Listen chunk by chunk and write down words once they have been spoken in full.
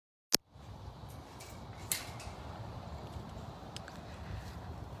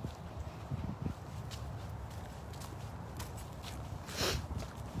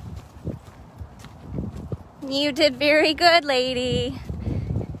You did very good, lady.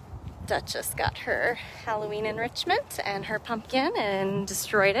 Duchess got her Halloween enrichment and her pumpkin and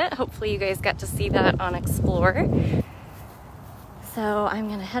destroyed it. Hopefully you guys got to see that on Explore. So I'm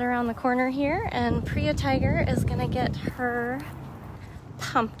gonna head around the corner here and Priya Tiger is gonna get her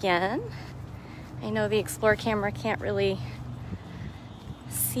pumpkin. I know the Explore camera can't really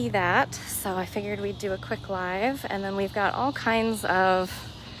see that, so I figured we'd do a quick live. And then we've got all kinds of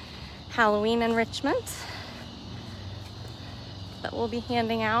Halloween enrichment that we'll be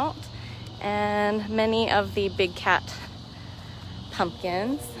handing out, and many of the Big Cat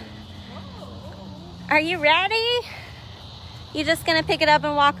pumpkins. Are you ready? You just gonna pick it up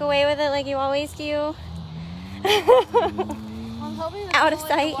and walk away with it like you always do? Out of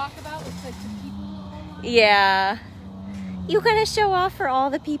sight. Yeah. You gonna show off for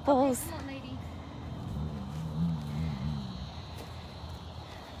all the peoples.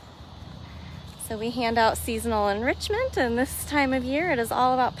 So we hand out seasonal enrichment, and this time of year it is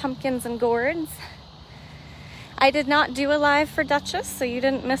all about pumpkins and gourds. I did not do a live for Duchess, so you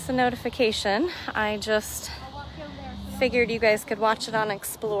didn't miss a notification. I just figured you guys could watch it on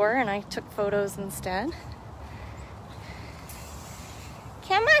Explore, and I took photos instead.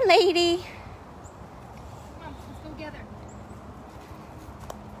 Come on, lady. Come on, let's go together.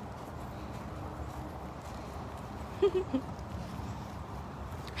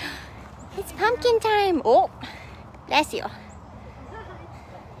 It's pumpkin time. Oh, bless you.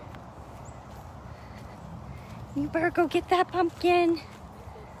 You better go get that pumpkin.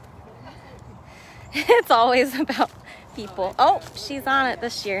 It's always about people. Oh, she's on it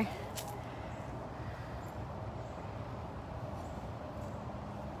this year.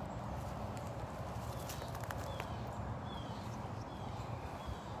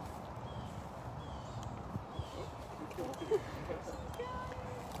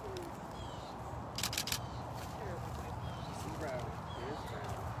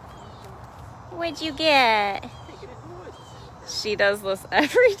 What'd you get? She does this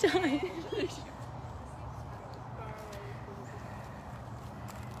every time.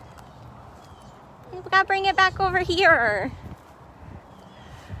 We gotta bring it back over here.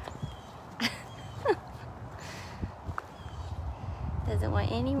 Doesn't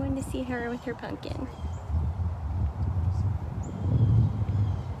want anyone to see her with her pumpkin.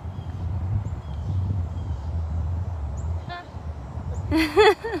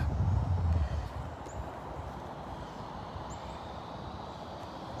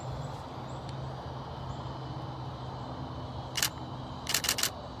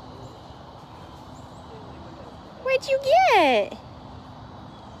 What'd you get?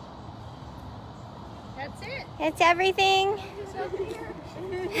 That's it. It's everything?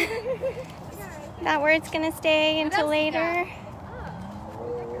 That where it's gonna stay until later?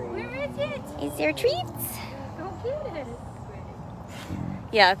 Where is it? Is there treats? Go get it.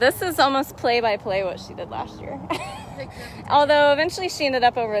 Yeah, this is almost play-by-play what she did last year. Although eventually she ended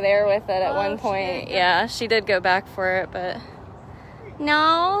up over there with it at one point. Yeah, she did go back for it, but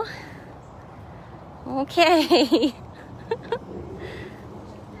no. Okay.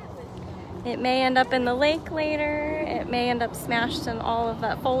 It may end up in the lake later. It may end up smashed in all of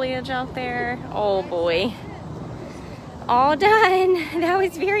that foliage out there. Oh boy. All done. That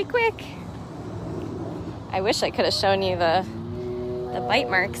was very quick. I wish I could have shown you the bite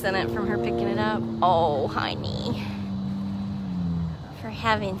marks in it from her picking it up. Oh, honey. For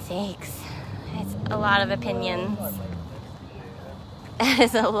heaven's sakes. It's a lot of opinions. That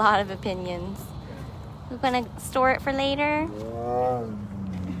is a lot of opinions. We're gonna store it for later?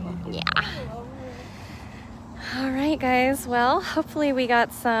 Yeah. All right, guys. Well, hopefully we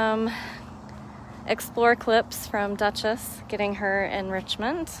got some Explore clips from Duchess getting her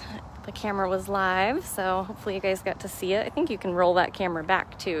enrichment. The camera was live, so hopefully you guys got to see it. I think you can roll that camera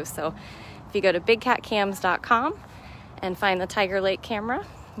back too. So if you go to bigcatcams.com and find the Tiger Lake camera,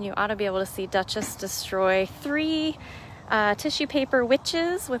 you ought to be able to see Duchess destroy 3 tissue paper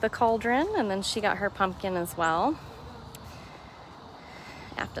witches with a cauldron, and then she got her pumpkin as well.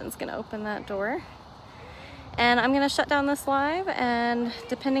 Afton's gonna open that door. And I'm gonna shut down this live, and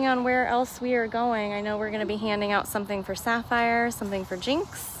depending on where else we are going, I know we're gonna be handing out something for Sapphire, something for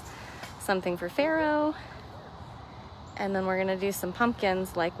Jinx, something for Pharaoh, and then we're gonna do some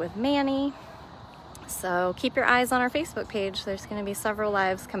pumpkins like with Manny. So keep your eyes on our Facebook page. There's gonna be several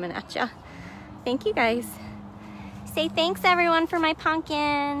lives coming at ya. Thank you guys. Say thanks everyone for my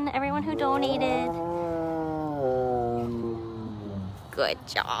pumpkin, everyone who donated. Good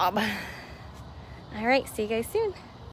job. All right, see you guys soon.